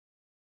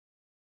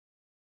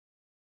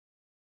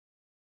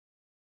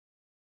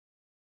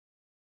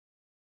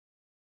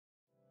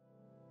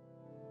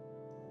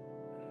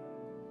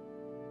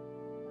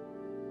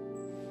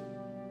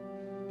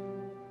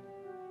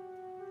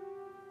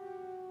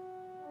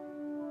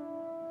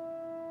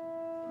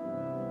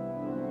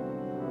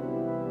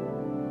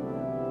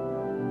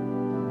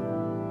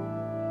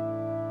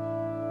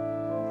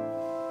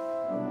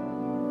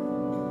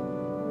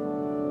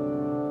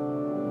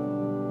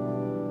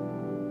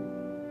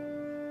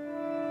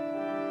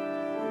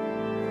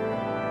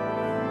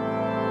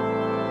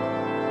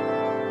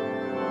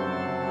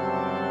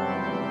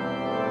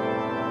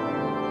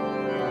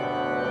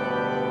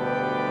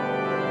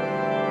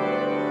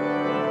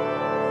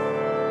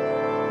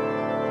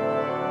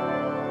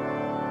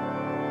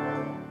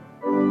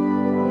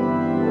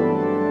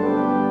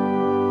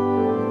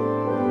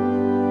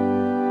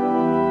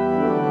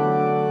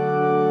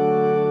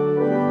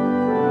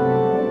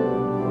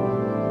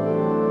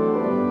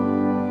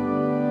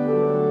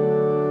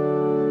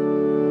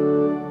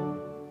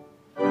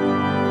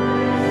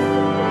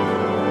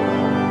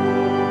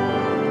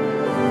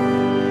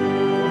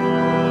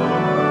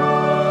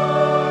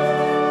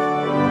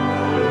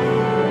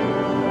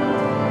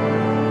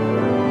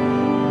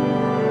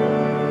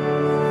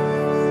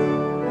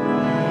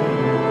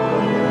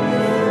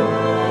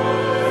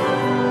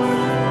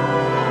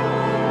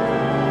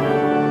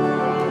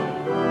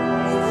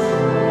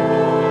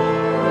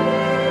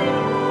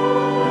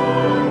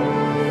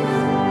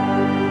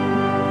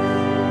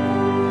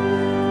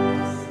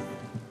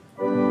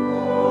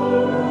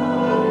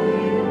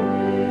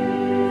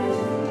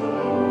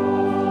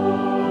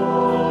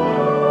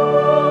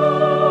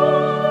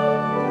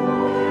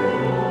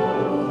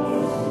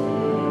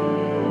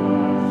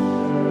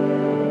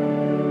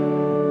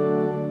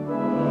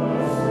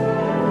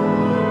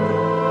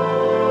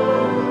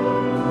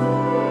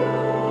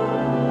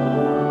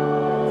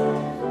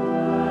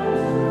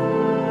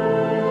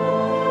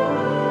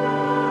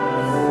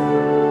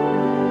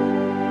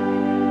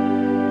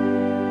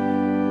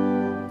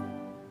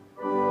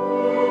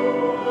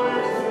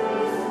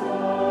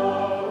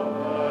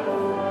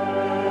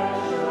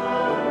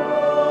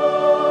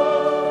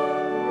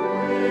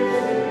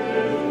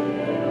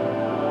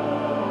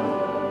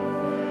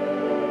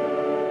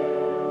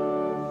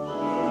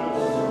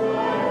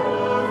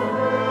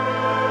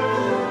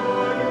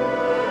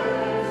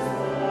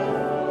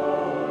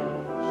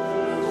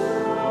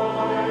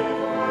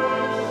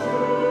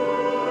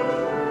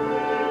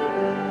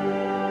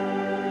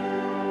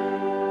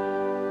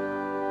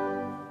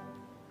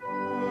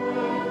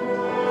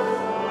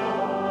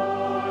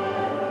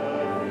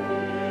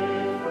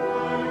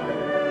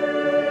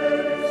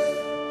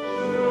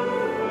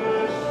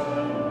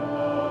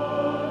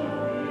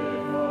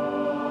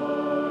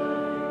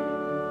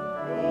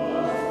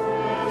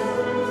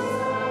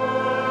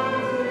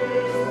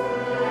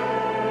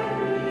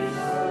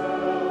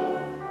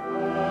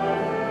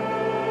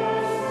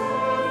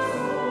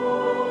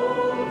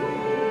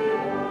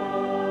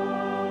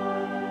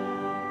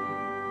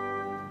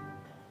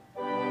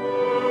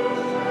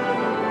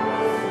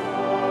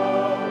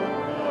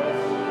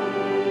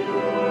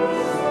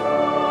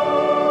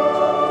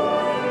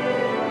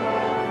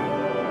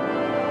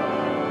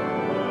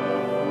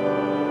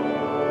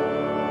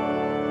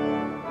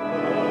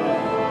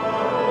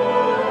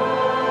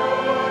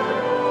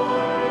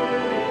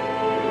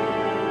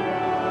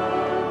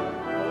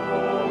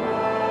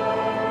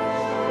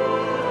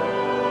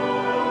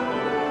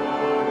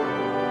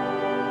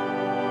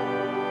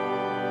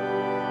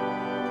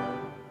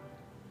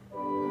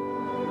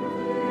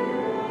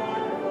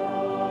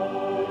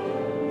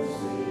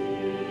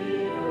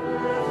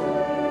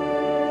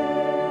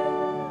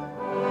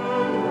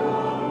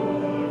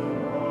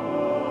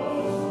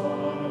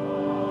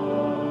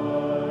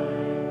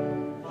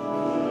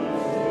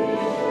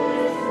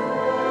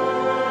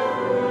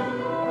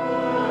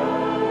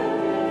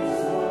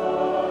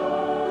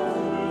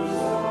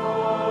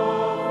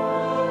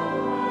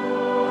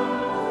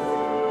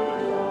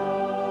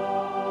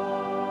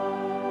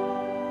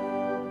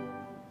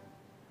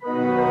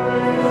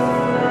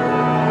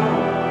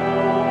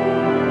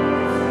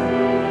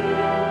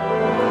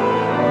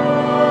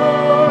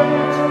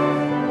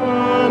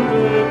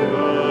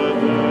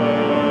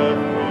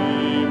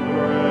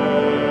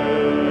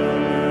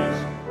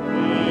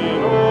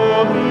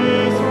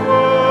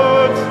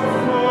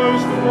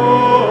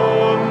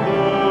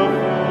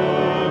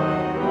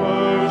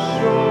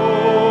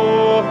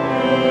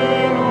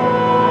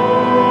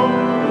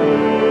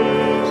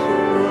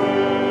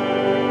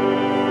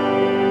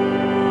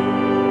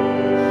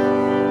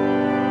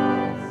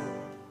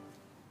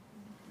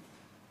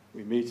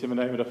In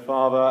the name of the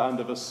Father, and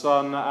of the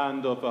Son,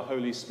 and of the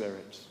Holy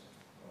Spirit.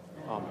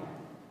 Amen.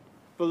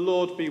 The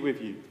Lord be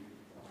with you.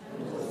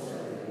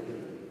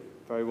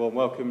 Very warm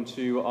welcome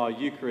to our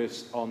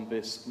Eucharist on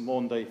this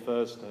Maundy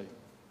Thursday.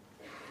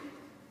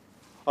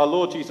 Our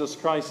Lord Jesus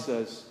Christ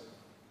says,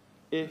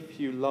 "If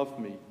you love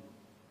me,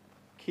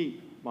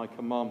 keep my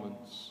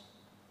commandments.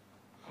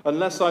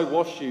 Unless I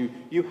wash you,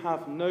 you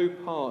have no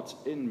part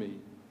in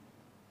me."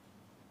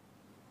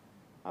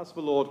 As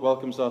the Lord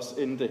welcomes us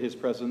into his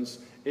presence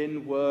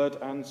in word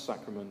and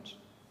sacrament,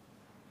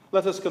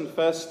 let us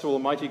confess to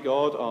Almighty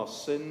God our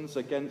sins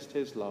against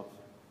his love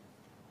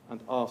and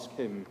ask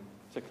him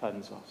to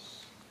cleanse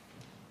us.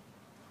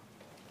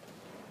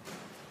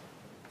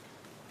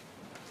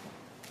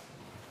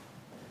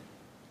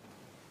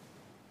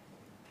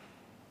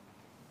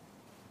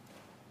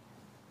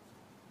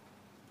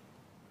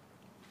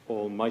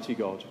 Almighty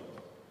God,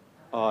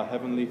 our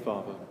heavenly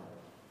Father,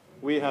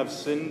 we have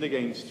sinned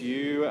against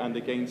you and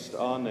against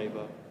our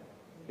neighbour,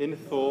 in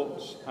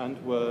thought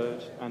and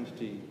word and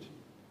deed,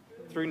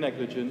 through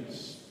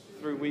negligence,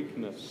 through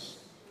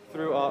weakness,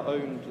 through our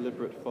own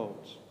deliberate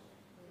fault.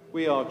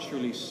 We are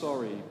truly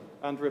sorry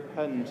and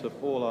repent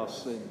of all our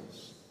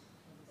sins.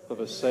 For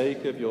the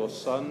sake of your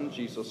Son,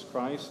 Jesus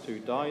Christ, who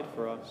died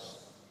for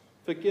us,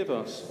 forgive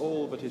us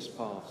all that is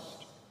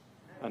past,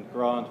 and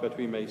grant that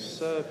we may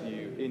serve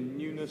you in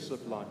newness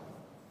of life,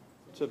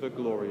 to the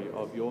glory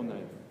of your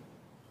name.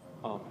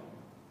 Amen.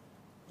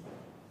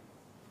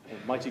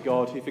 Almighty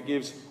God, who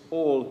forgives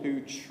all who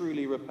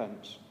truly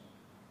repent,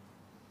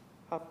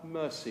 have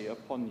mercy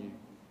upon you,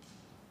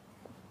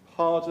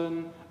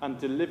 pardon and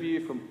deliver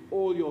you from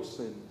all your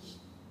sins,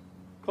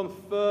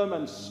 confirm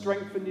and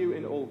strengthen you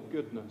in all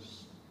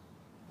goodness,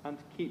 and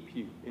keep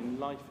you in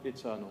life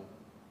eternal,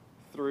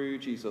 through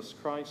Jesus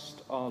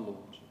Christ our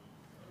Lord.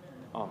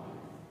 Amen.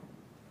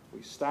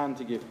 We stand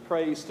to give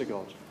praise to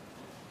God.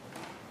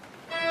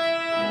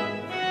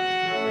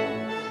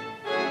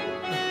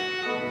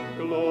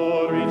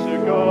 Glory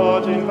to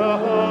God in the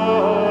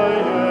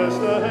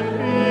highest, and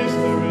peace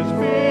to his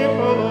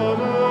people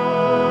on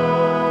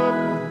earth.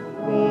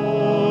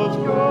 Lord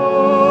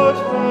God,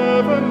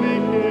 heavenly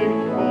King,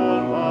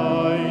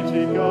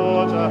 almighty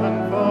God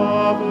and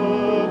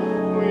Father,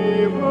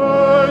 we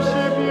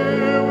worship you,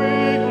 we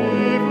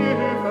give you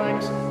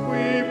thanks,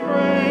 we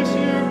praise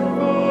you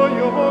for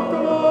your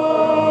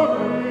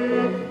glory.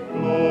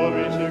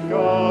 Glory to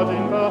God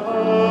in the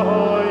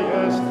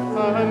highest,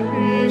 and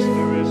peace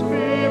to his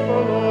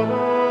people on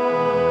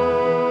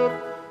earth.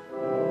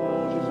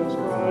 Lord Jesus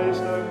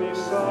Christ, only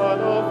Son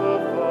of the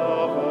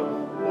Father,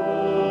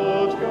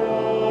 Lord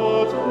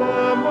God,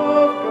 Lamb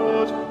of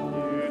God,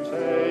 you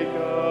take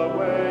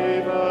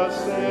away the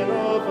sin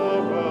of the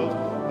world,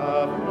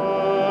 have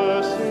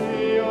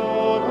mercy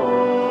on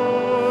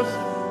us.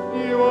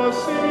 You are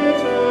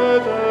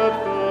seated at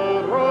the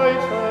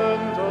right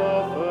hand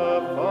of the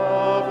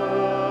Father.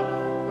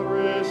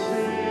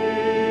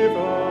 Receive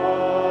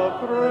our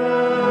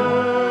prayer.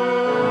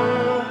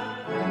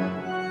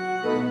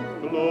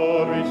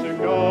 Glory to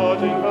God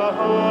in the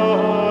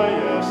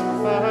highest,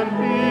 and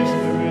peace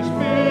to his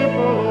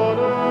people on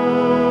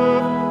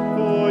earth.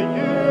 For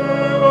you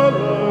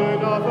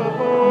alone are the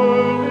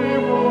Holy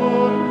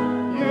One,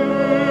 you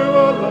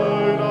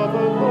alone are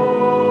the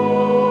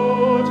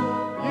Lord,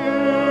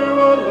 you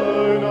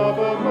alone are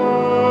the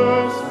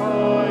Most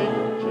High,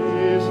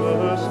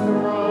 Jesus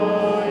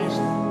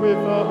Christ, with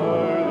the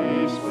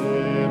Holy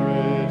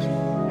Spirit,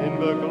 in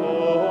the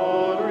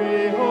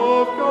glory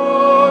of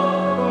God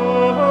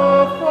the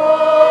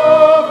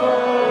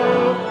Father.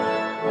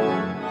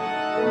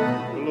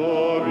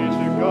 Glory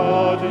to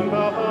God in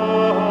the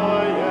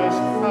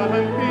highest,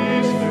 and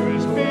peace to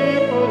his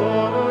people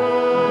on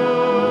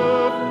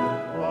earth.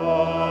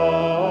 Amen.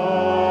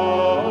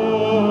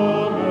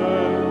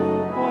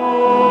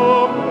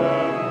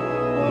 Amen.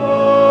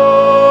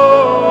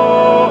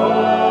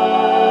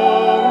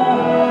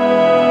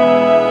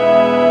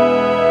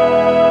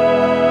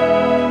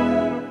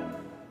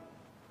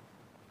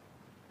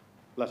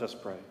 Let us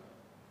pray.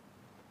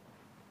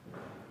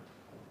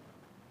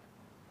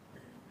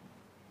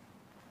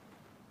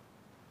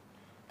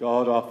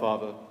 God our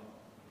Father,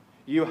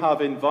 you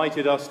have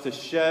invited us to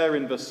share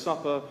in the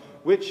supper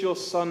which your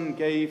Son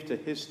gave to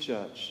his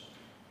church,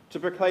 to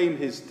proclaim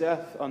his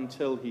death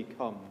until he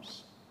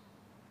comes.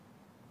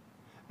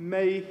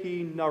 May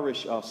he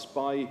nourish us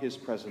by his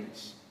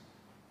presence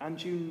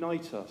and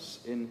unite us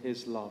in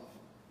his love,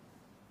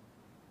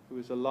 who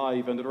is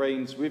alive and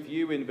reigns with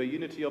you in the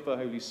unity of the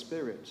Holy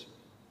Spirit,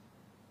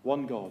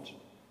 one God,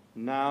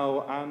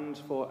 now and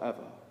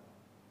forever.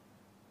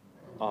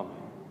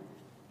 Amen.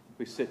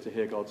 We sit to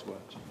hear God's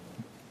word.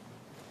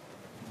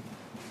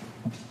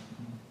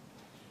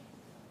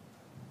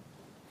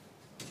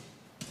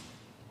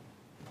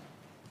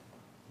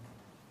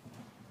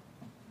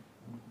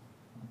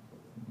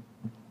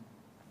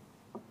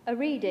 A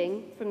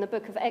reading from the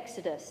book of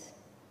Exodus.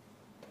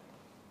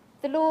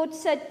 The Lord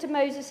said to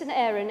Moses and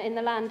Aaron in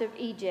the land of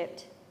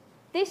Egypt,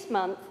 "This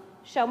month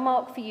shall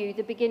mark for you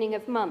the beginning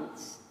of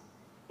months.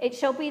 It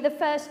shall be the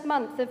first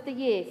month of the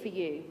year for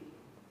you.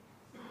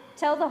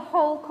 Tell the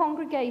whole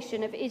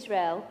congregation of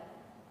Israel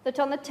that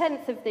on the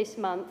 10th of this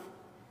month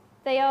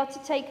they are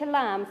to take a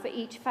lamb for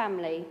each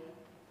family,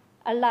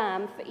 a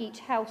lamb for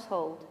each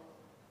household.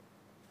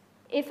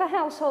 If a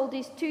household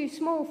is too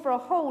small for a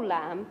whole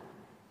lamb,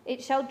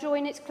 it shall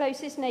join its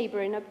closest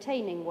neighbour in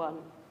obtaining one.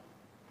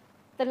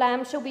 The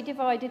lamb shall be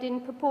divided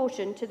in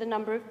proportion to the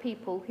number of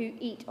people who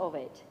eat of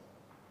it.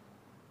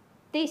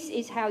 This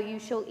is how you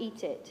shall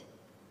eat it: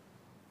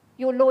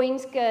 your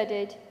loins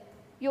girded,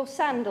 your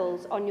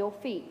sandals on your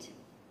feet,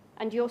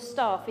 and your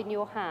staff in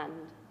your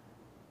hand,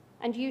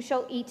 and you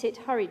shall eat it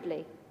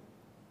hurriedly.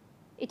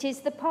 It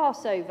is the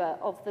Passover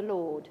of the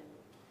Lord.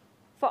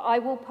 For I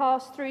will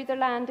pass through the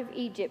land of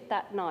Egypt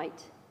that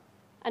night,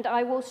 and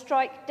I will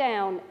strike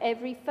down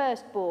every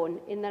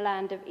firstborn in the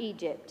land of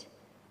Egypt,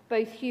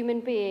 both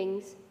human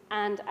beings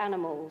and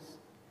animals.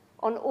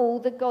 On all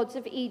the gods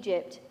of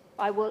Egypt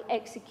I will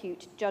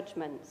execute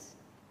judgments.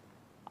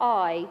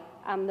 I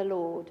am the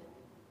Lord.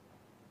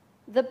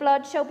 The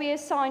blood shall be a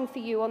sign for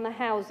you on the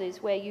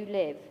houses where you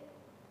live.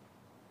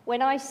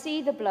 When I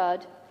see the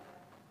blood,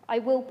 I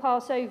will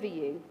pass over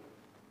you,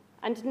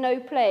 and no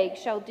plague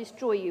shall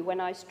destroy you when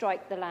I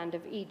strike the land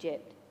of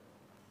Egypt.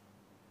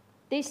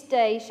 This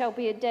day shall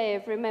be a day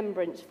of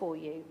remembrance for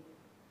you.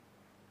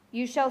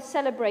 You shall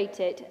celebrate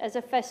it as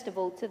a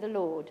festival to the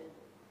Lord.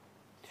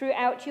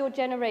 Throughout your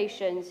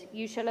generations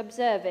you shall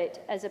observe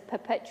it as a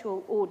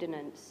perpetual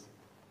ordinance.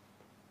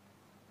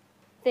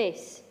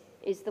 This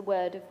is the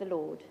word of the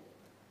Lord.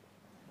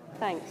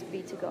 Thanks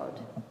be to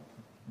God.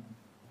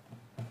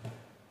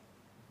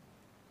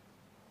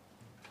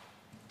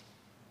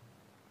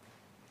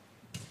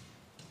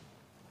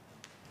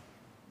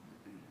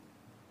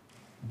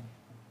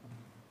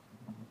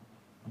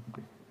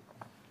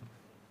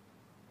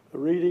 A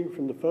reading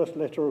from the first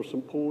letter of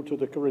St. Paul to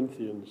the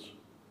Corinthians.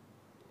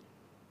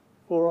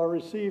 For I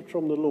received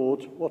from the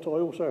Lord what I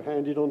also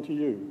handed on to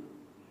you,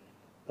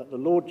 that the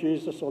Lord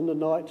Jesus, on the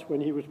night when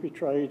he was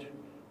betrayed,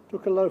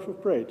 took a loaf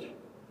of bread,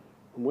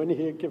 and when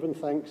he had given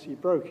thanks, he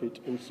broke it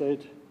and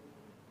said,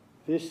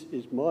 "This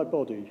is my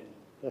body,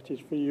 that is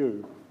for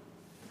you.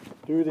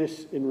 Do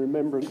this in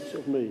remembrance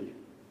of me."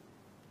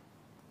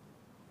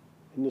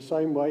 In the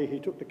same way, he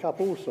took the cup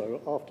also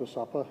after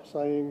supper,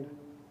 saying,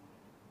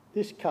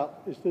 "This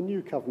cup is the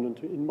new covenant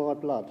in my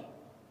blood.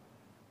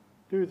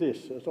 Do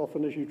this as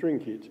often as you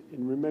drink it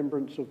in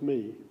remembrance of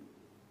me.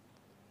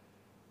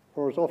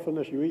 For as often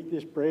as you eat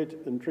this bread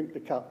and drink the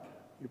cup,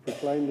 you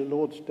proclaim the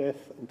Lord's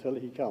death until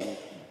he comes."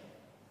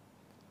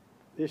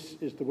 This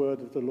is the word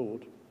of the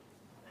Lord.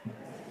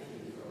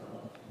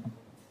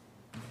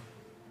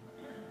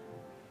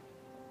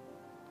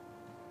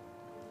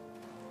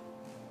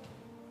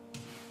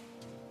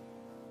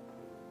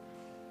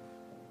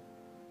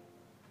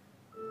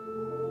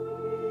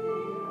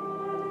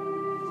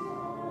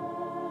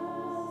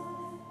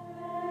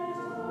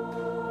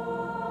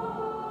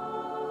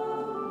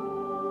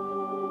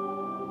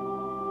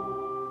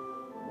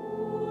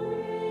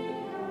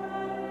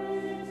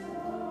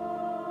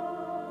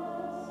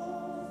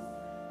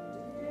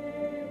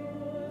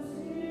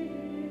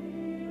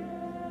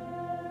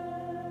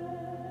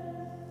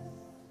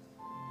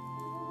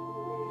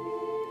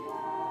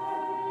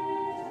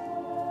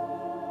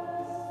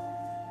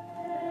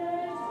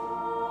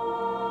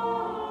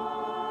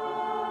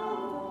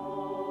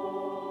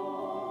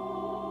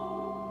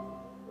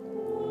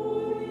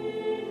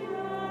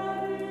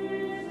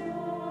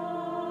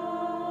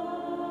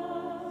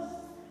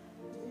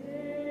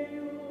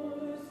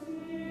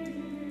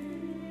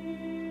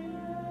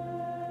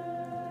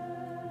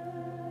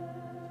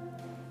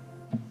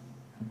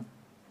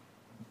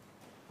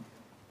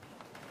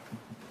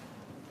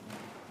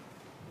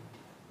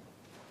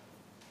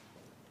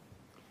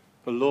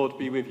 The Lord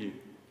be with you.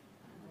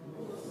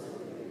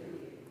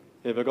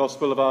 Hear the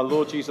gospel of our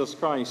Lord Jesus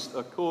Christ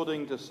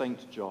according to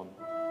St. John.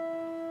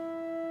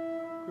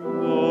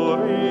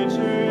 Glory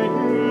to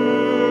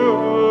you,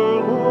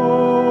 O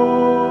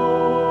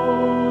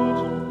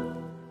Lord.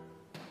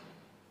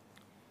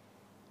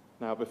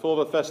 Now, before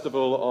the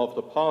festival of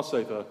the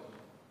Passover,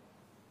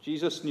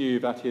 Jesus knew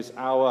that his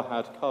hour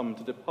had come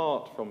to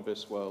depart from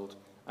this world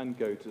and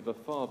go to the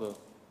Father.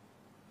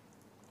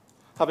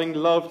 Having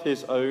loved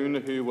his own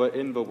who were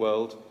in the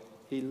world,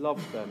 he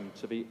loved them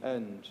to the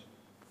end.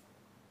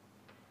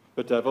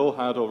 The devil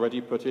had already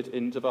put it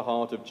into the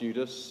heart of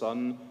Judas,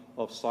 son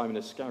of Simon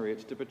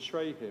Iscariot, to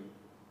betray him.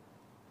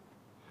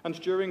 And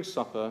during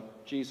supper,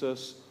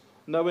 Jesus,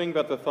 knowing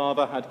that the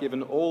Father had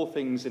given all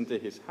things into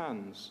his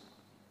hands,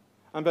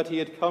 and that he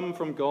had come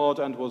from God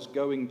and was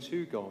going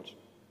to God,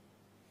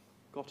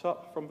 got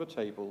up from the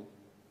table,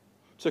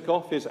 took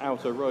off his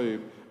outer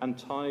robe, and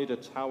tied a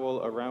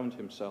towel around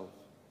himself.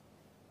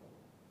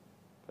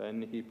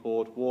 Then he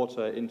poured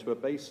water into a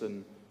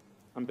basin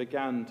and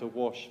began to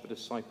wash the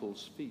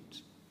disciples'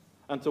 feet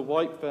and to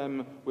wipe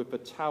them with the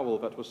towel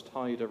that was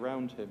tied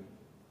around him.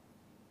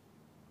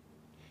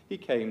 He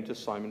came to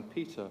Simon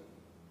Peter,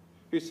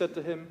 who said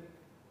to him,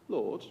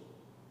 "Lord,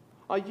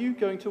 are you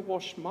going to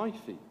wash my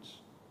feet?"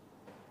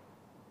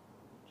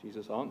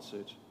 Jesus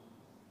answered,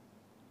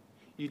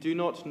 "You do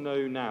not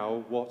know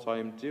now what I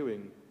am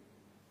doing,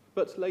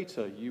 but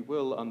later you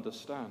will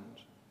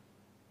understand."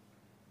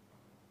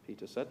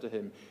 Peter said to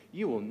him,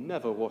 "You will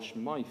never wash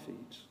my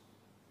feet."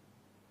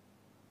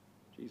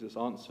 Jesus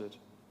answered,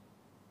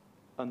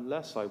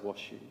 "Unless I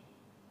wash you,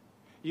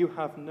 you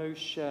have no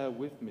share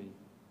with me."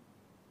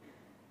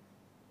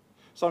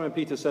 Simon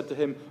Peter said to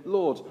him,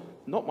 "Lord,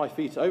 not my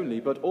feet only,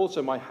 but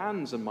also my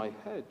hands and my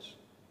head."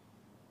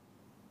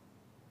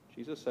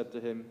 Jesus said to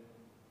him,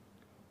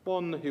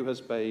 "One who has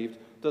bathed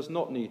does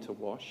not need to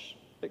wash,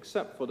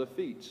 except for the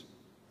feet,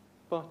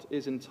 but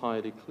is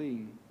entirely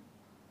clean.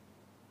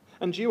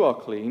 And you are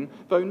clean,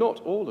 though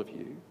not all of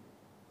you."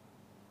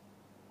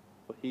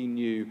 For he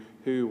knew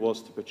who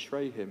was to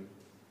betray him.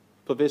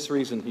 For this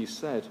reason he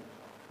said,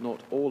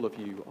 "Not all of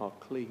you are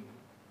clean."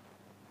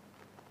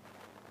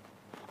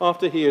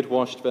 After he had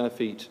washed their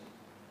feet,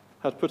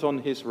 had put on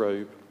his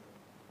robe,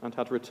 and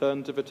had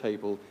returned to the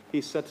table, he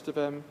said to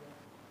them,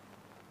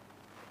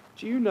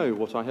 "Do you know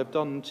what I have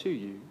done to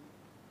you?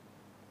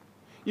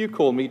 You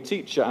call me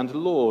teacher and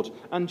Lord,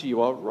 and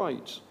you are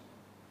right,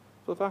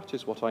 for that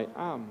is what I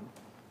am.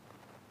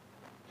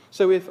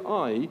 So if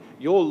I,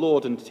 your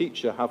Lord and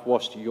teacher, have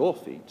washed your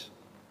feet,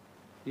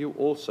 you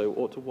also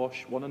ought to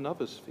wash one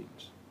another's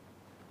feet.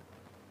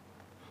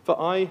 For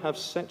I have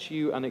set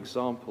you an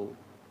example,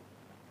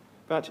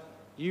 that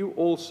you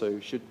also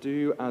should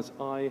do as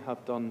I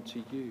have done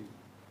to you.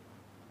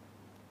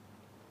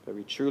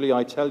 Very truly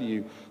I tell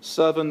you,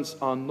 servants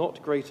are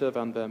not greater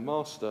than their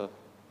master,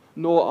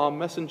 nor are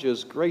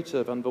messengers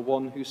greater than the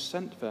one who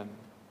sent them.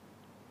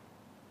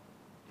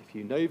 If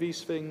you know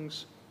these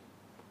things,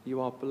 you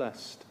are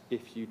blessed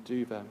if you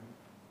do them.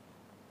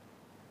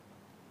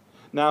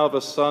 Now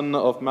the Son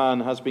of Man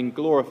has been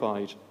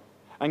glorified,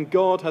 and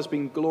God has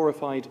been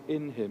glorified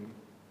in him.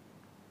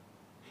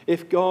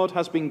 If God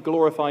has been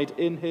glorified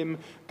in him,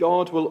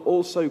 God will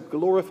also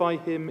glorify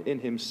him in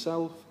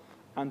himself,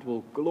 and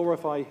will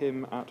glorify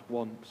him at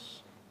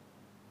once.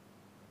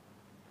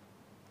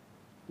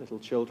 Little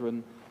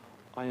children,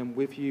 I am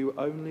with you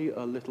only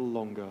a little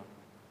longer.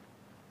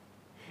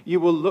 You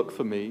will look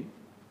for me,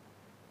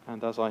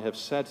 and as I have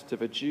said to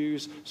the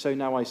Jews, so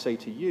now I say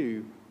to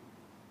you,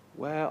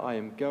 where I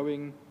am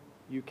going,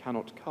 you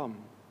cannot come.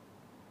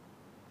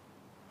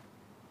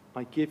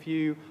 I give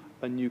you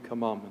a new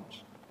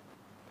commandment,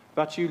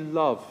 that you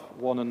love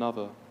one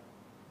another.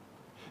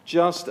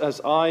 Just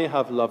as I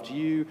have loved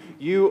you,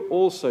 you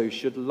also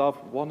should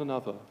love one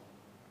another.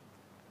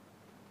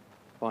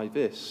 By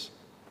this,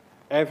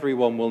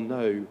 everyone will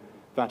know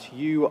that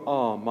you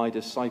are my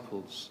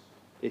disciples,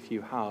 if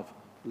you have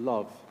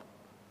love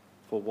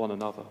for one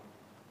another.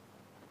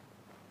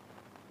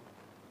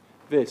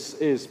 This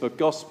is the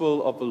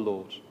gospel of the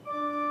Lord.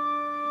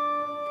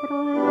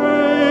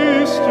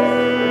 Praise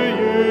to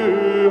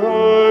you,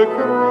 O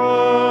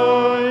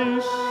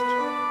Christ.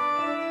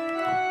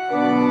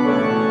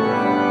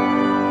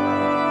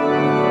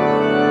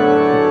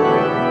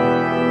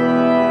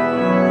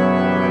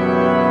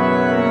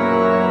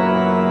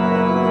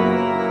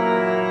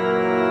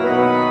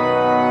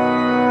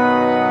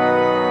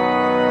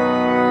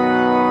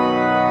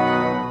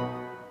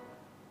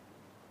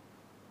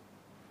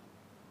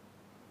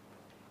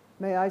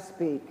 May I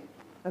speak,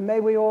 and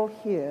may we all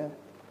hear,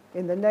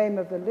 in the name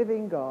of the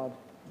living God,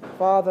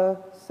 Father,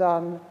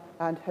 Son,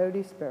 and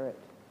Holy Spirit.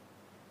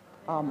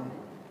 Amen.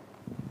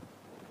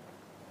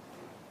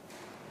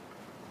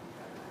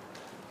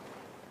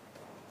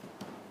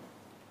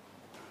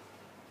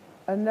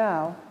 And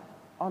now,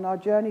 on our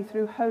journey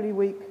through Holy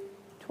Week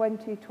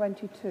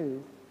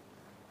 2022,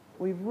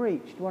 we've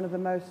reached one of the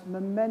most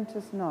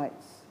momentous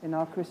nights in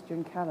our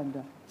Christian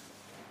calendar.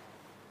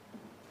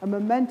 A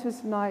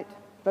momentous night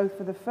both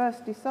for the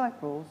first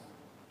disciples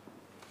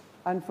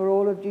and for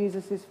all of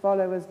Jesus'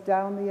 followers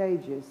down the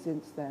ages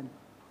since then.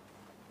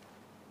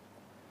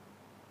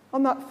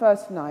 On that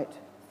first night,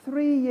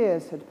 3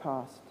 years had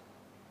passed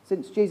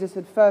since Jesus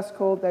had first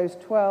called those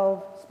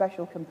 12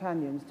 special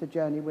companions to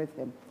journey with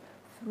him.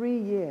 3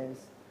 years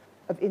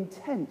of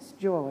intense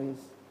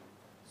joys,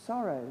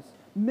 sorrows,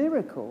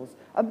 miracles,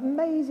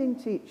 amazing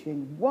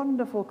teaching,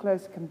 wonderful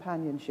close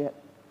companionship,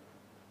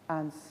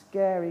 and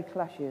scary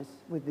clashes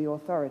with the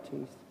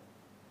authorities.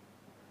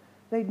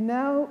 They'd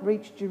now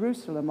reached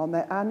Jerusalem on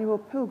their annual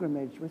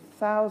pilgrimage with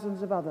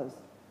thousands of others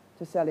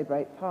to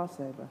celebrate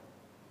Passover.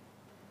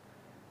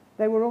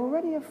 They were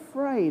already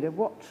afraid of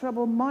what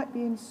trouble might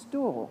be in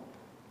store,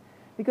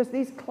 because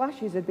these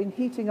clashes had been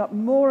heating up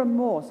more and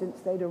more since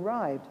they'd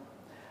arrived.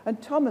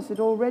 And Thomas had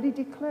already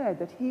declared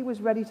that he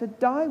was ready to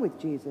die with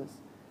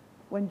Jesus,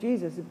 when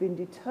Jesus had been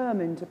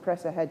determined to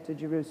press ahead to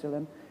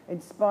Jerusalem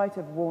in spite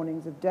of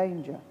warnings of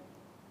danger.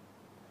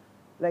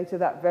 Later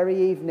that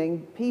very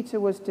evening, Peter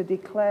was to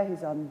declare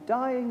his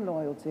undying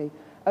loyalty,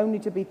 only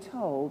to be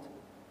told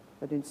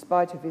that in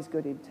spite of his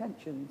good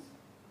intentions,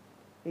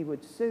 he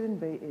would soon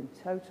be in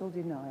total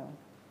denial,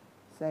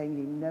 saying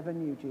he never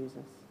knew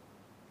Jesus.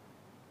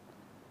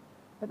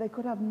 But they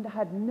could have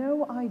had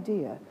no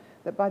idea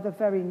that by the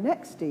very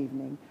next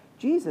evening,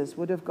 Jesus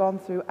would have gone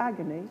through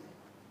agony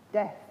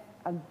death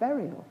and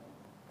burial.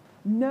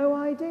 No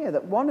idea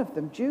that one of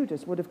them,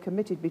 Judas, would have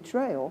committed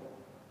betrayal,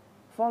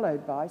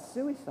 followed by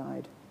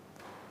suicide.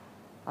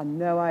 And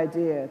no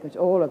idea that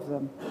all of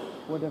them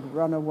would have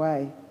run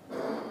away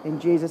in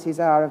Jesus'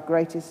 hour of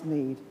greatest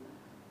need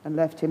and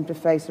left him to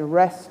face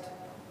arrest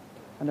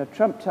and a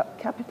trumped-up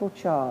capital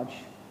charge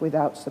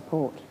without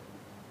support.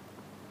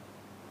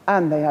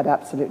 And they had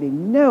absolutely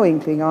no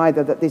inkling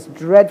either that this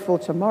dreadful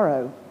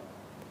tomorrow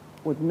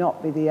would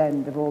not be the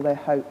end of all their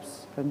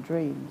hopes and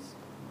dreams.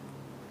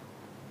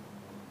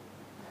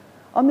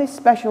 On this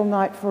special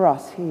night for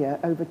us here,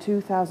 over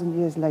 2,000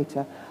 years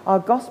later, our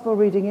gospel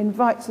reading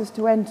invites us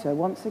to enter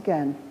once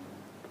again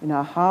in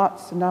our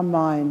hearts and our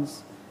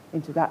minds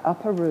into that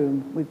upper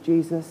room with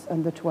Jesus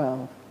and the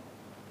 12.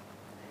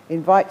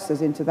 Invites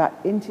us into that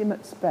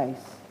intimate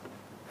space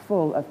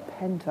full of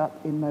pent-up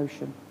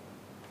emotion.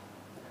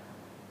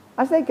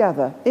 As they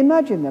gather,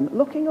 imagine them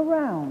looking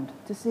around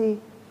to see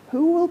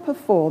who will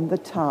perform the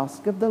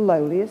task of the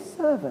lowliest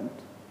servant,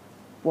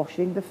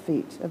 washing the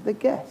feet of the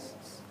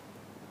guests.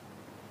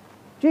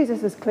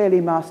 Jesus has clearly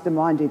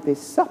masterminded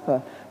this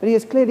supper, but he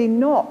has clearly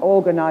not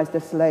organized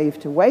a slave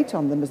to wait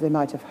on them as they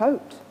might have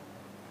hoped.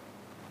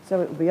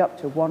 So it will be up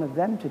to one of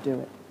them to do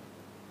it.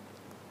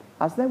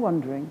 As they're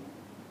wondering,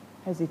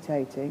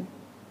 hesitating,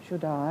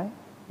 should I,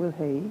 will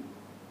he,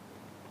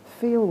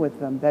 feel with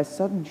them their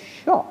sudden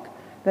shock,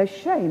 their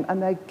shame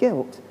and their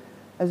guilt,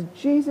 as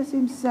Jesus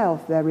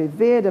himself, their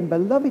revered and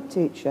beloved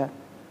teacher,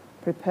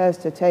 prepares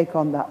to take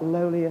on that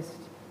lowliest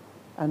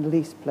and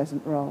least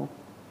pleasant role.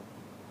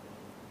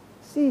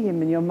 See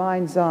him in your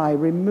mind's eye,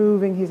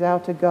 removing his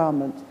outer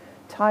garment,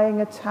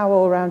 tying a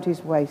towel around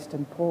his waist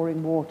and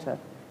pouring water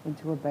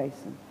into a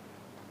basin.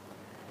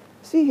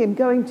 See him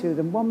going to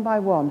them one by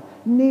one,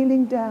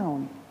 kneeling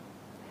down,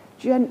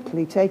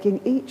 gently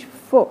taking each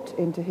foot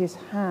into his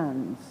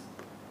hands,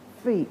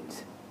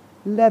 feet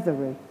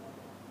leathery,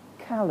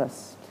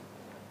 calloused,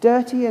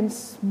 dirty and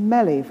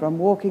smelly from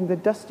walking the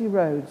dusty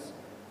roads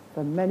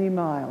for many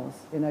miles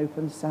in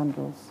open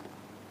sandals.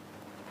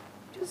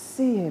 Just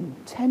see him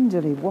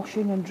tenderly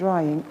washing and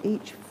drying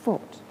each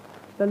foot.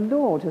 The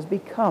Lord has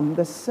become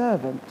the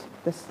servant,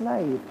 the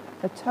slave,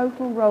 a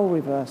total role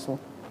reversal.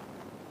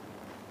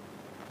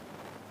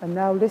 And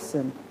now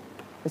listen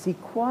as he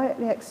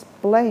quietly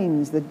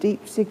explains the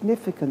deep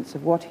significance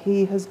of what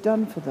he has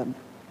done for them.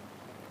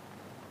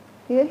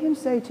 Hear him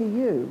say to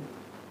you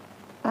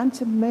and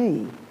to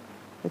me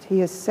that he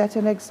has set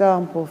an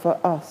example for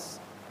us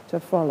to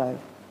follow.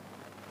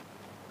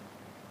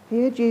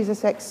 Hear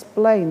Jesus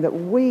explain that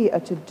we are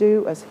to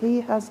do as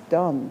he has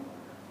done,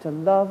 to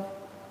love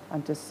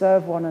and to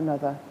serve one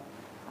another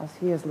as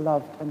he has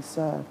loved and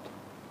served.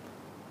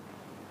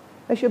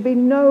 There should be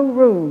no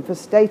room for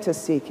status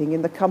seeking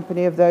in the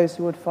company of those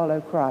who would follow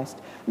Christ.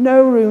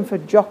 No room for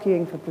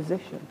jockeying for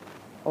position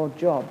or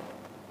job.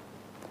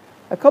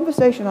 A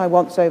conversation I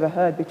once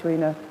overheard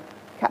between a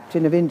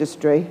captain of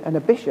industry and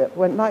a bishop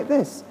went like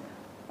this.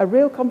 A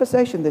real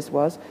conversation this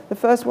was. The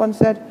first one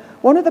said,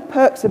 one of the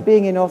perks of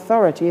being in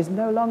authority is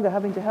no longer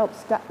having to help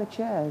stack the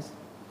chairs.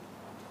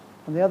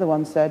 And the other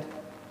one said,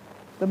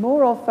 the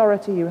more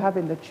authority you have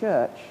in the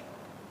church,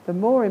 the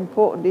more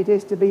important it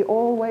is to be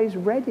always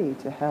ready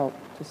to help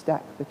to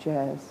stack the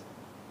chairs.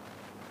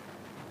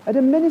 At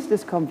a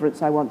ministers'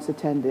 conference I once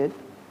attended,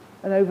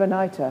 an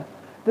overnighter,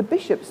 the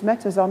bishops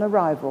met us on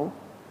arrival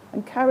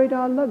and carried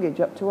our luggage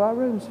up to our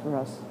rooms for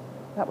us.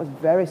 That was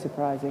very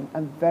surprising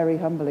and very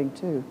humbling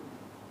too.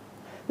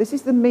 This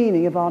is the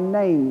meaning of our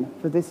name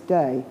for this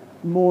day,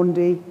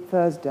 Maundy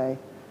Thursday,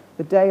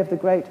 the day of the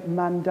great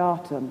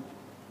mandatum,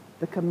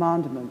 the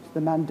commandment, the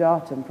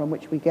mandatum from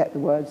which we get the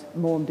words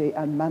Maundy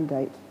and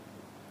mandate.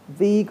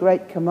 The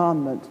great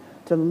commandment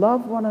to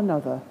love one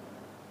another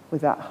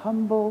with that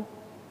humble,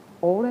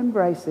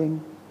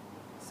 all-embracing,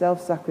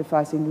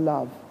 self-sacrificing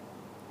love.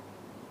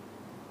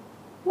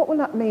 What will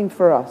that mean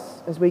for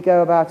us as we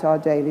go about our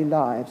daily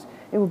lives?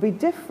 It will be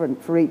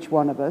different for each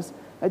one of us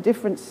at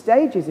different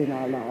stages in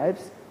our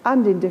lives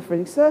and in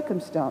different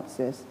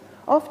circumstances.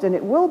 Often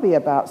it will be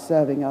about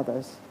serving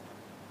others,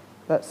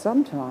 but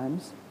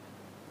sometimes,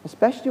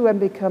 especially when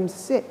we become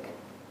sick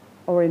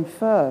or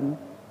infirm,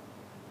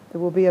 it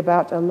will be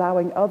about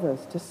allowing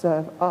others to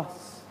serve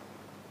us.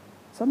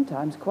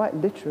 Sometimes, quite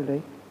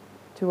literally,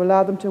 to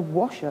allow them to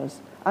wash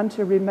us and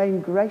to remain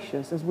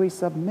gracious as we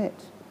submit.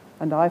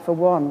 And I, for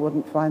one,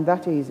 wouldn't find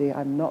that easy.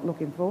 I'm not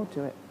looking forward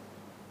to it.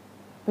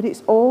 But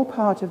it's all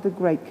part of the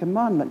great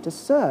commandment to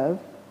serve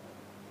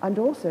and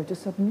also to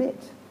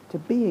submit to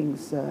being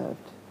served.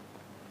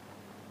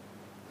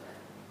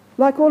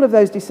 Like all of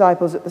those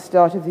disciples at the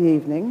start of the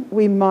evening,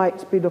 we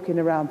might be looking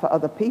around for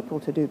other people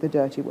to do the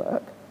dirty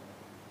work.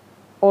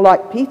 Or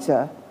like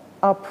Peter,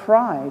 our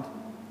pride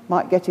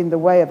might get in the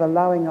way of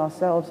allowing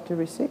ourselves to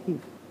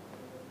receive.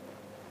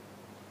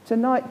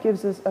 Tonight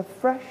gives us a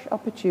fresh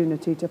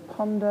opportunity to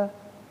ponder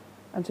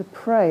and to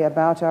pray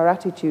about our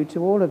attitude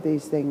to all of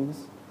these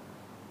things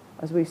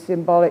as we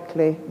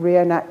symbolically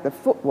reenact the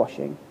foot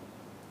washing,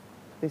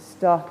 this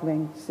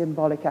startling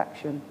symbolic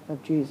action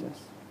of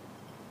Jesus.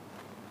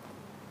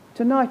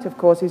 Tonight, of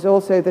course, is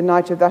also the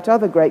night of that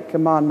other great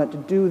commandment, to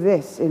do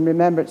this in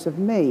remembrance of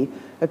me,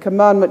 a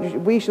commandment which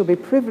we shall be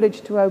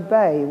privileged to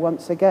obey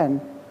once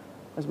again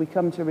as we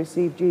come to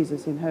receive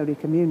Jesus in Holy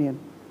Communion.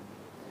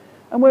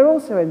 And we're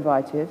also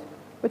invited,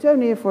 but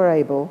only if we're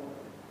able,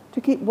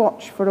 to keep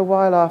watch for a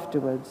while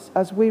afterwards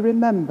as we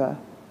remember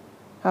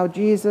how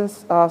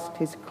Jesus asked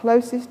his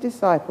closest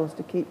disciples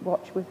to keep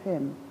watch with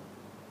him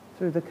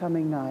through the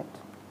coming night.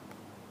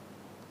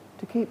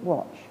 To keep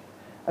watch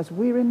as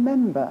we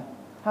remember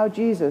how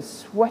Jesus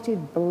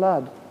sweated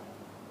blood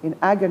in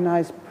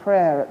agonized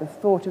prayer at the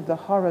thought of the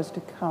horrors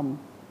to come,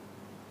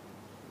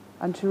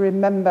 and to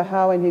remember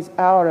how in his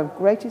hour of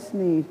greatest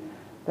need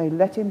they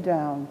let him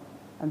down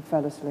and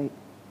fell asleep.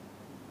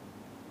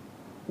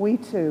 We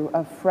too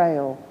are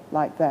frail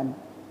like them.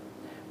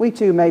 We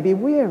too may be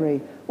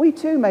weary. We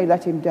too may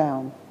let him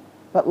down.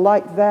 But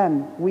like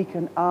them, we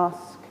can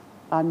ask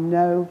and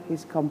know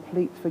his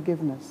complete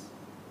forgiveness,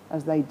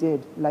 as they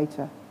did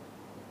later.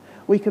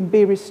 We can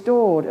be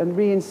restored and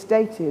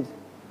reinstated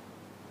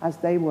as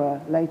they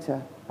were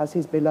later, as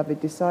his beloved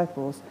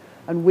disciples,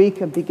 and we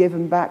can be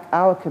given back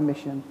our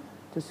commission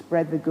to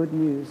spread the good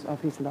news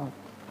of his love.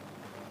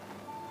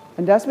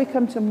 And as we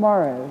come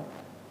tomorrow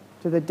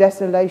to the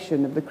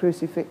desolation of the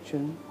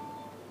crucifixion,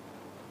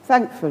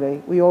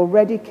 thankfully we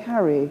already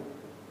carry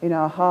in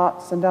our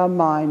hearts and our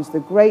minds the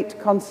great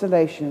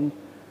consolation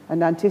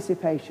and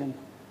anticipation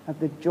of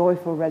the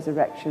joyful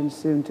resurrection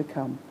soon to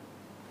come.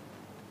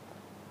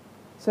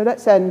 So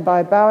let's end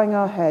by bowing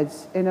our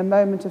heads in a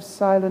moment of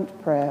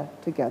silent prayer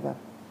together.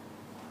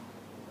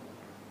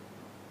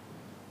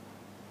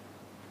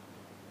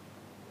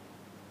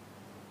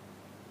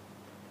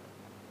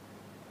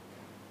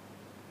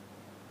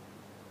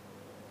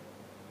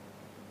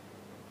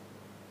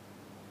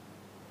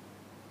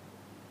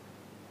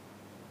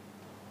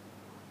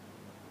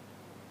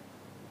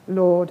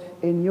 Lord,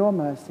 in your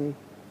mercy,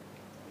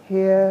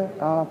 hear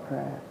our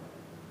prayer.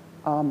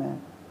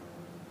 Amen.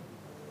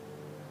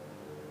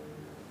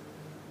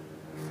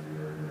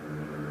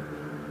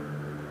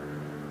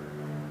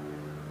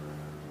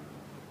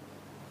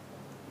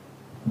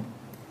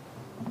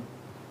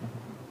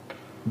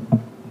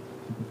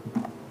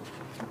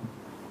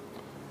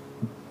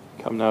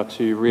 Come now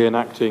to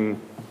reenacting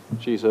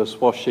Jesus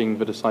washing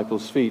the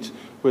disciples' feet.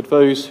 Would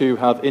those who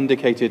have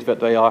indicated that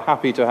they are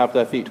happy to have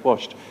their feet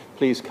washed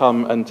please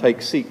come and take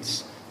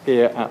seats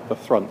here at the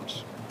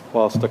front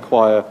whilst the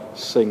choir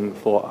sing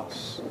for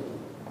us.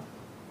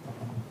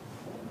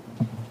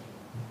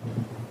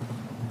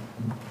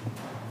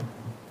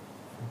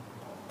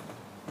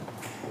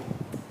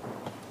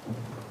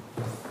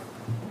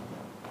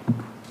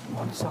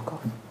 One sock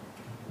off.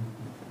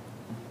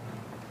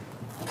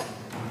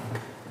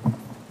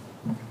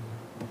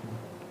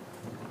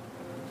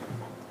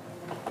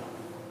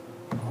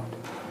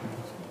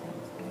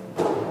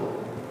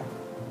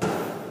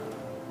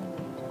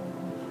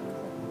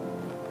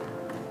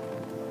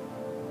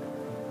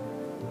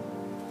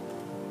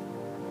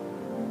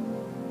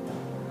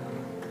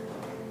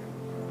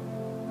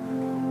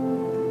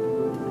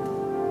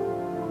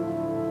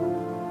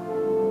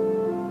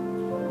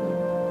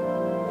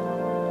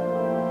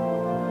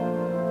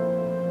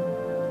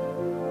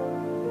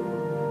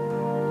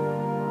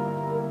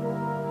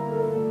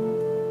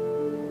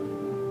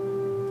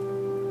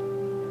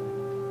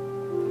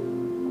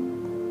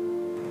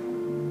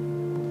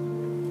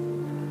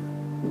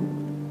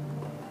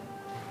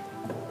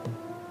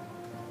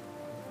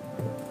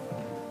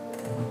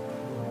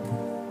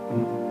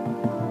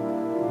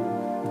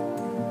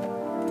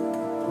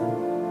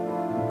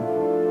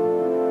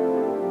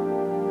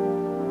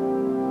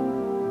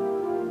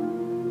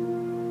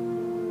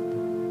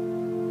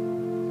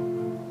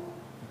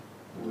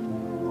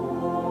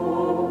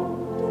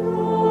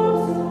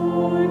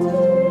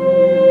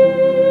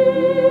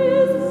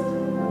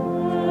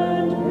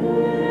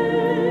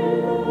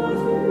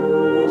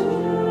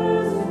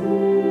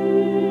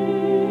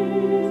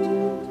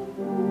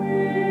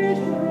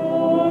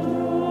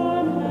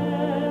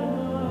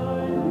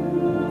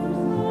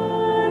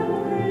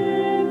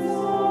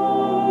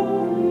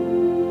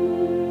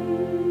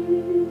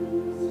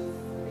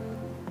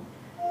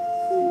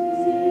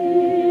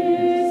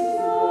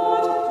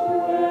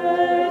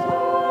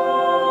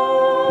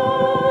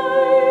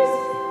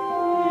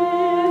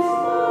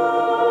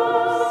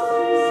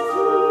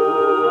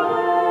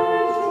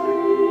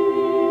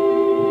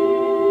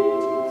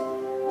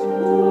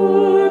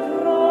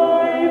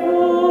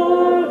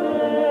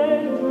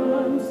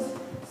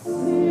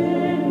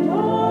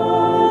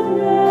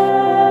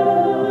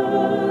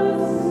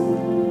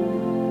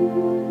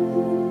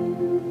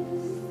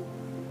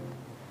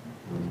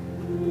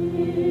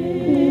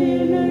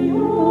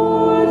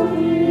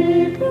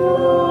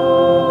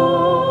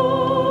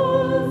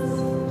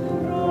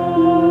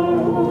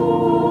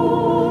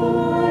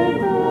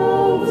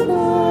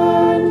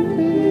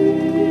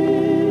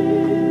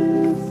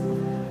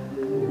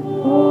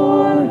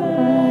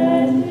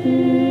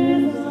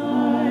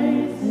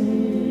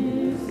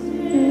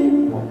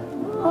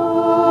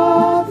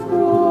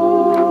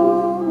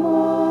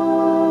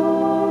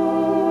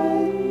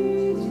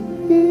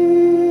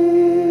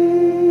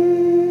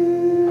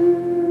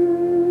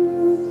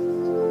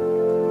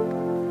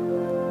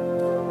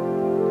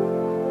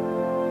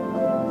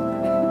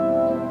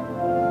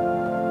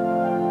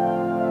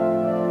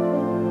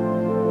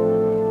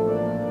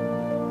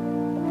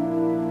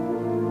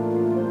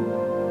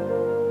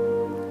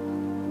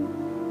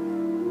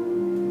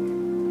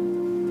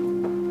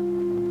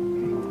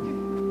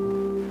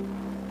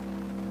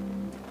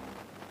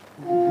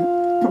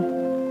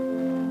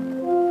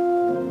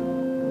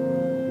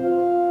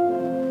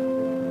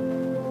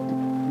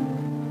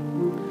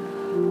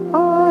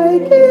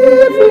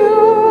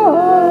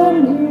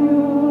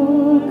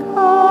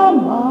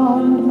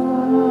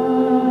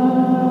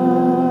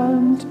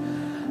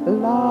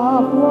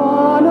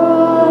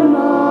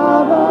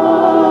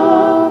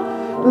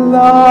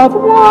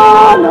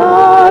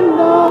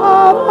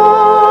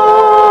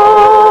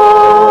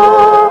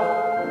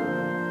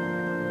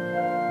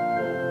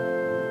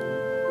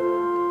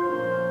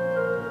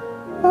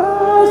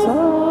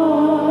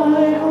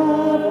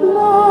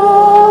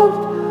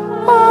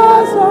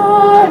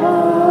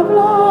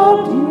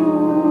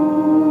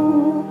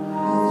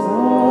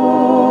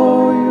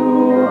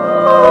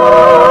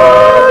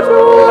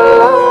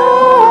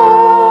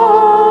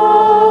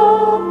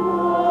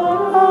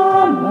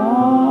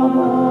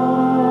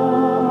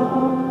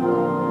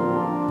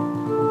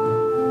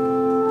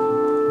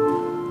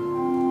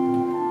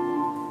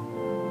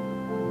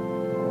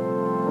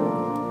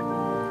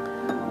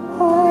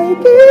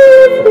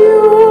 give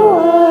you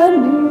a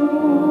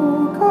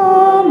new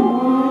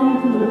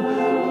commandment,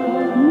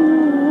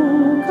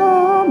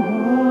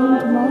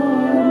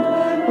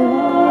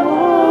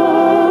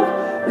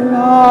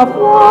 love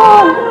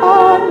one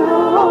another.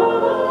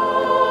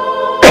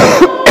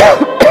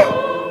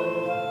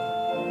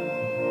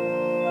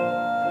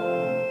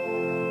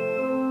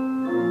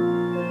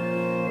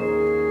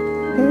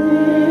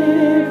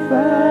 If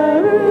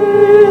there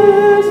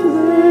is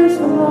this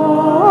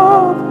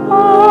love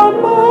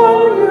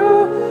among you,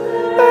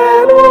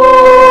 then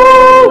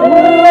all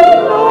will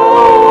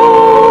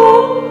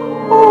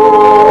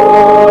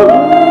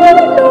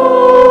know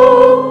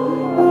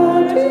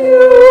that you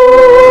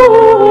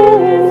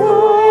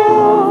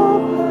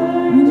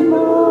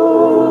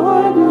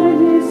are my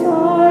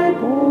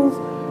disciples,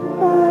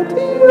 that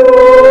you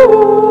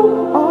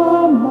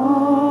are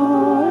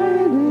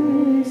my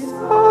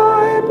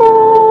disciples.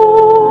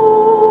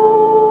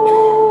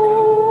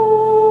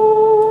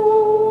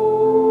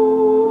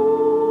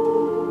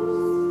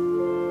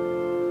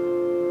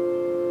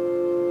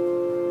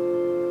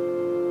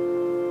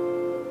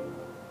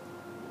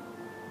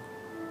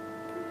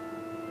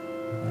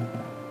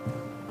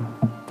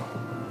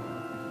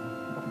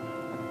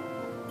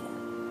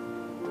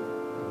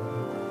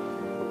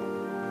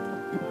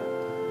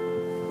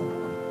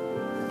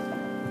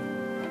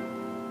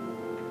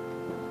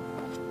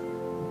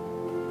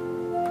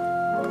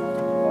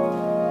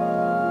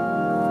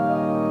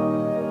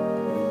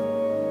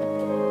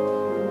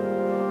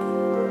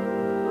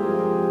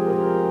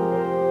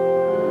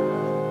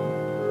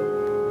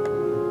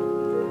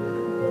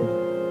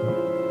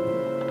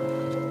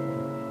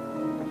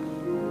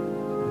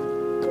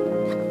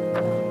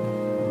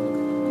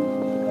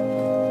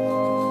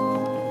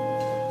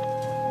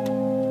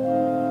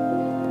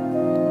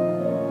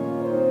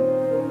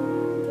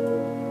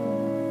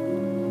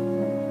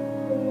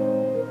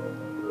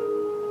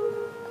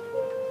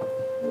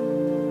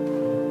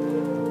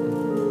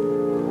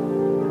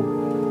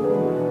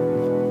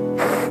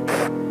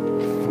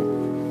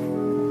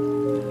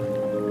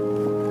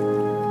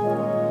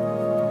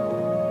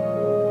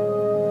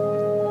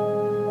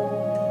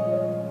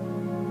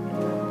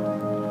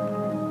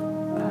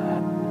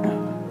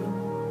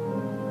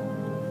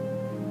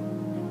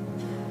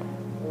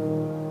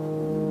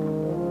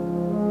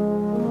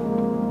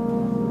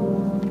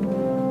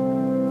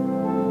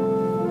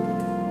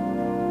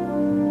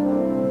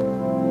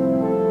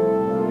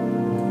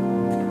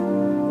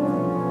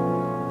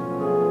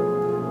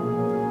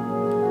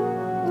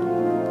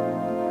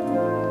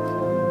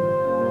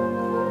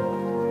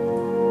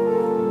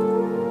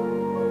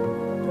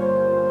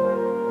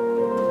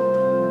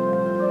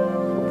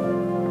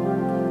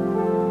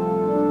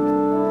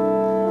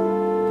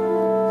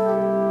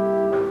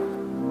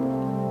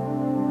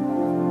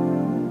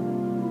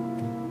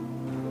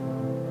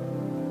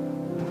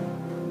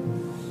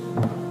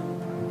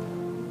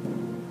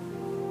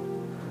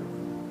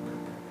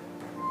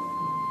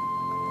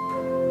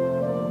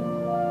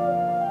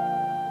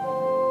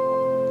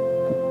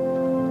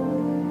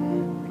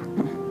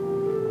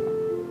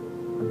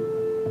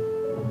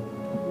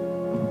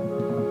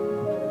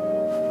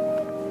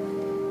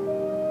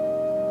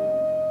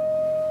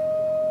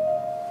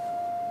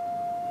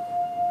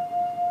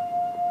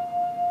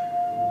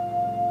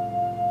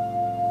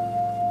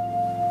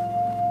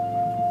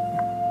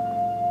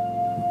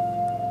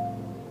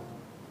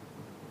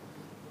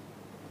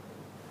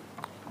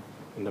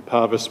 In the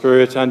power of the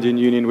Spirit and in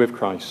union with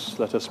Christ,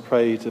 let us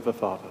pray to the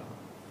Father.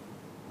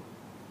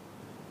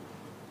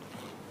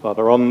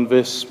 Father, on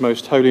this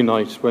most holy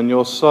night, when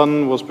your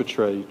Son was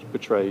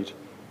betrayed,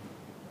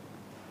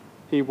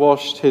 he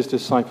washed his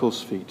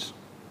disciples' feet.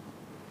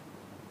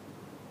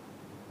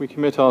 We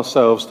commit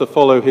ourselves to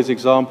follow his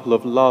example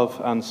of love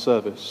and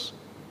service.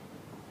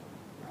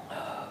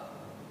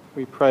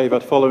 We pray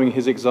that following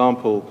his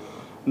example,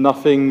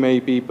 nothing may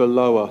be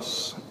below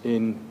us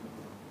in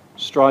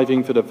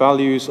striving for the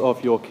values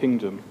of your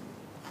kingdom.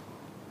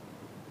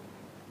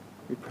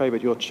 We pray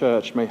that your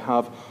church may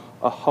have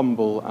a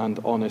humble and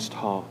honest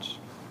heart.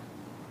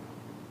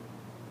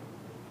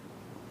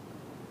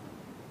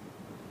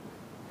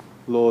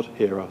 Lord,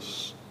 hear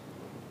us.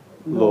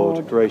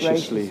 Lord,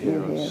 graciously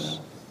hear us.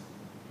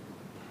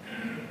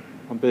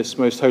 On this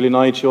most holy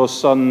night, your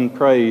Son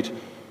prayed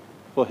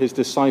for his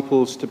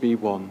disciples to be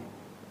one.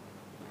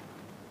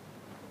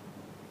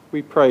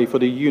 We pray for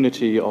the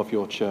unity of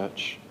your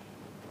church,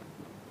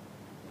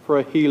 for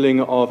a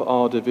healing of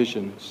our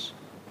divisions.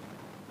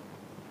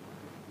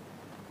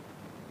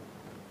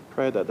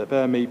 Pray that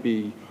there may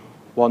be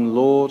one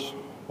Lord,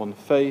 one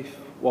faith,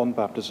 one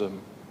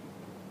baptism,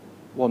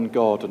 one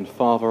God and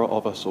Father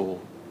of us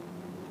all.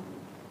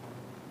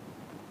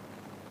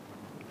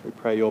 We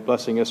pray your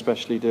blessing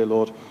especially, dear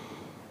Lord,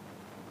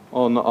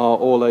 on our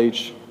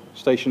all-age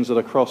stations at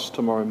the cross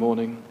tomorrow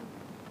morning,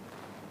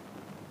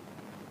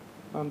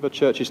 and the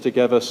Churches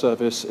Together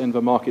service in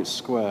the Market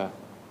Square.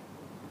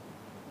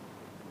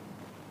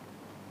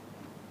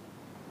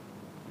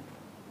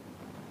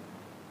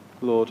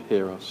 Lord,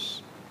 hear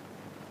us.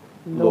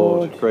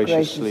 Lord,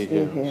 graciously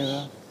hear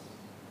us.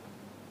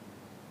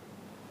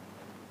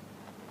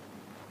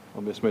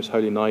 On this most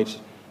holy night,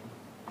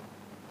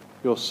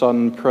 your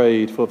Son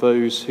prayed for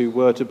those who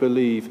were to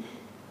believe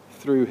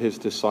through his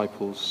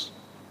disciples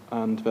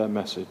and their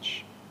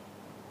message.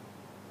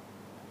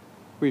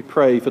 We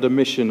pray for the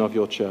mission of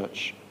your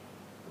church,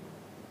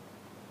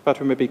 that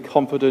we may be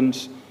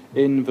confident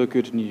in the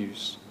good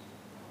news,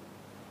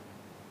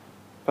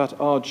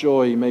 that our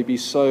joy may be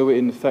so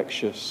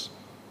infectious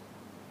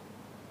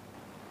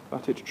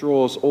that it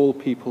draws all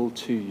people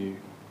to you.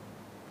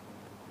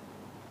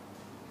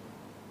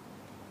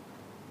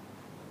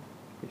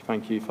 We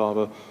thank you,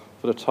 Father,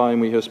 for the time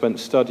we have spent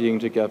studying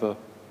together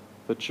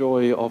the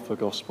joy of the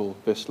gospel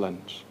this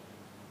Lent.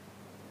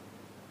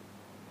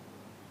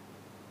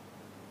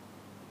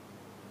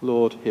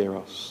 Lord, hear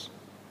us.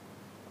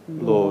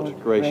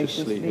 Lord,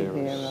 graciously hear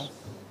us.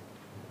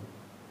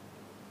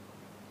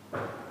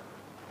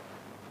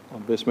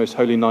 On this most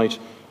holy night,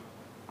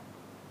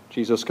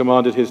 Jesus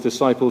commanded his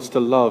disciples to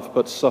love,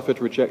 but suffered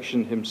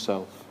rejection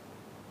himself.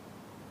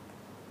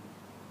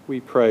 We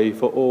pray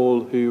for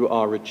all who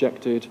are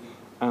rejected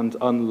and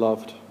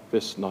unloved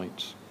this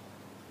night.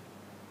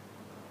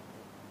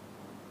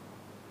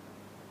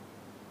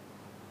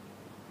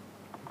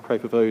 Pray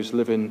for those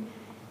living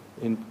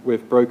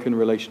with broken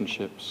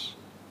relationships,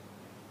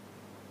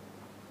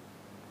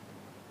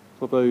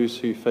 for those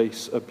who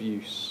face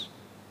abuse,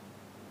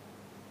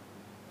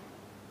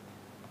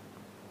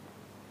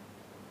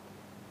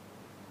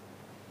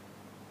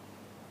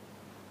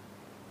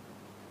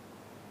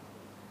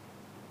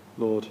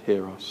 Lord,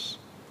 hear us.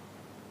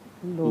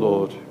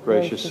 Lord,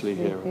 graciously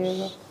hear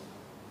us.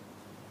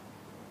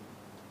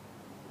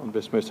 On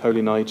this most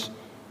holy night,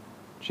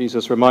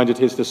 Jesus reminded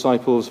his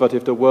disciples that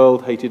if the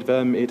world hated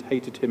them, it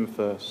hated him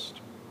first.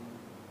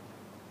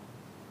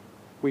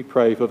 We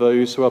pray for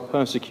those who are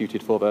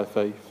persecuted for their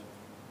faith.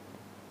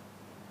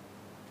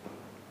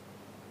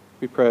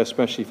 We pray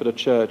especially for the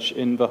church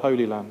in the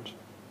Holy Land.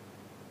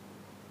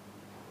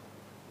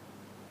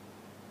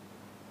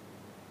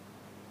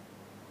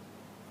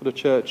 For the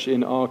church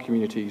in our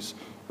communities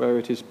where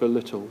it is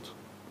belittled.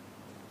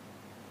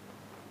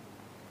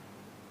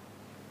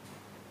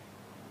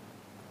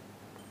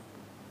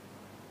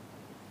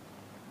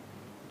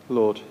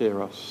 Lord,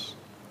 hear us.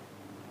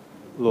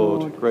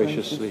 Lord,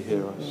 graciously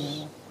hear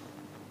us.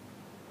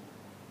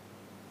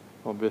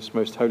 On this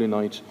most holy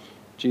night,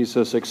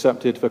 Jesus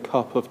accepted the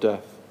cup of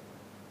death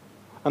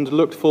and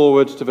looked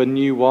forward to the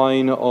new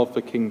wine of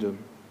the kingdom.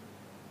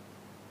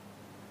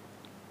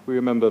 We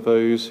remember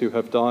those who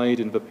have died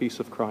in the peace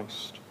of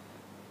Christ.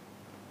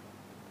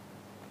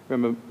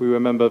 We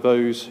remember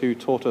those who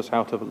taught us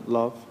how to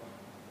love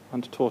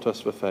and taught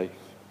us the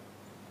faith.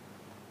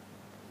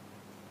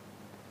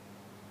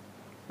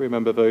 We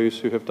remember those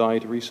who have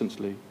died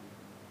recently,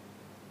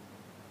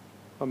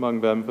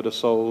 among them for the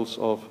souls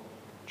of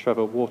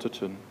Trevor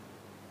Waterton,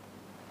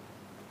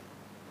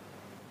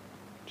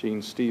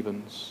 Jean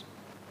Stevens,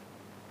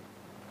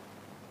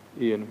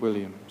 Ian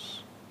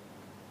Williams.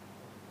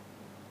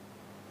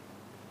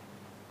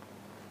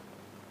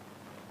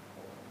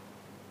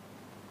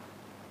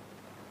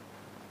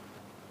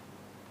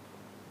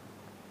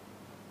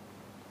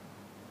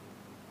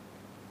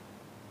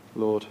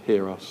 Lord,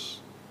 hear us.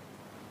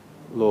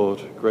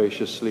 Lord,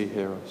 graciously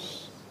hear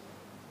us.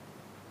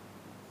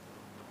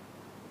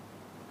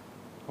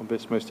 On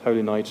this most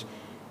holy night,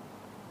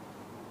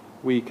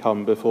 we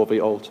come before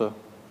the altar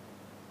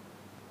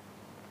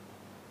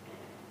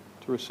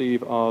to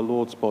receive our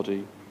Lord's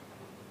body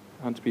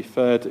and to be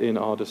fed in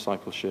our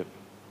discipleship.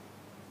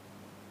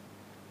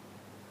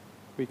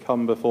 We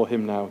come before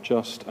him now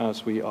just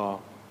as we are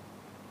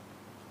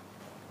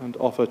and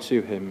offer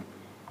to him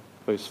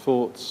those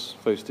thoughts,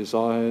 those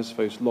desires,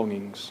 those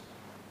longings,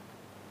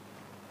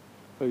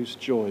 those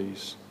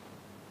joys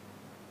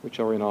which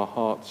are in our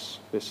hearts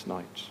this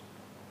night.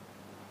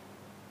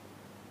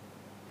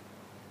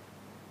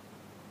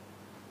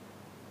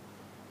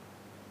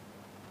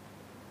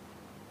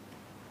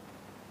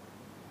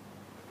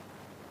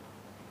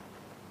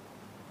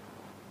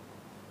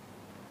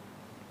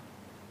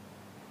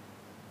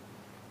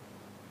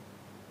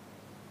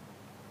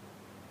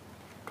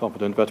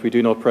 Confident that we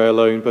do not pray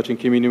alone, but in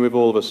communion with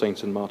all the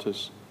saints and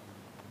martyrs,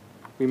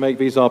 we make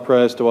these our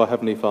prayers to our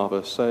Heavenly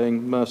Father,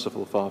 saying,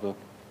 Merciful Father,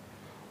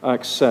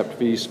 accept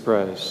these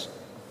prayers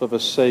for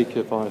the sake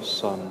of thy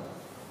Son,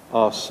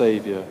 our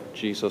Saviour,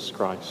 Jesus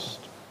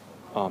Christ.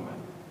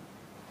 Amen.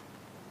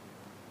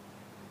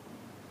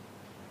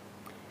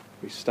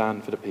 We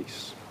stand for the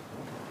peace.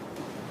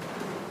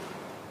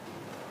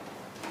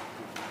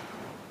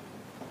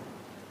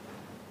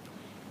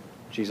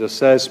 Jesus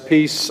says,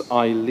 Peace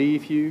I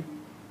leave you,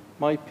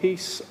 my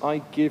peace I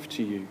give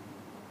to you.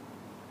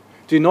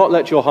 Do not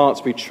let your hearts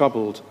be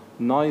troubled,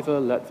 neither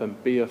let them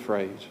be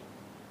afraid.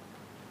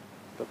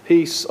 The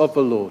peace of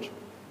the Lord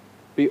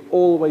be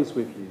always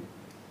with you.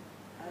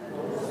 And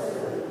also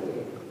with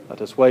you.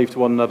 Let us wave to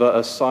one another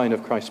a sign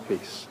of Christ's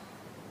peace.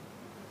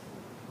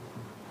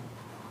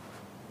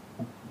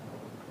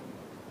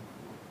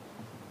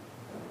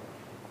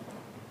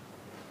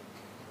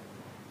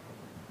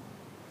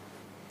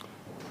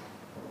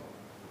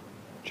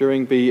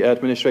 during the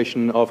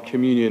administration of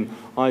communion,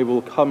 I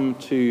will come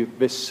to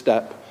this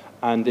step,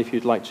 and if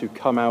you'd like to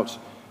come out,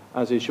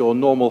 as is your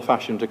normal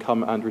fashion, to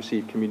come and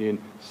receive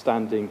communion,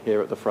 standing here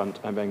at the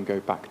front, and then go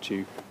back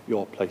to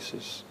your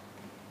places.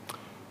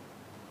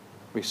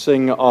 We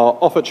sing our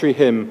offertory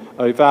hymn,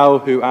 O thou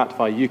who at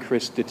thy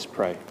Eucharist didst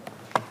pray.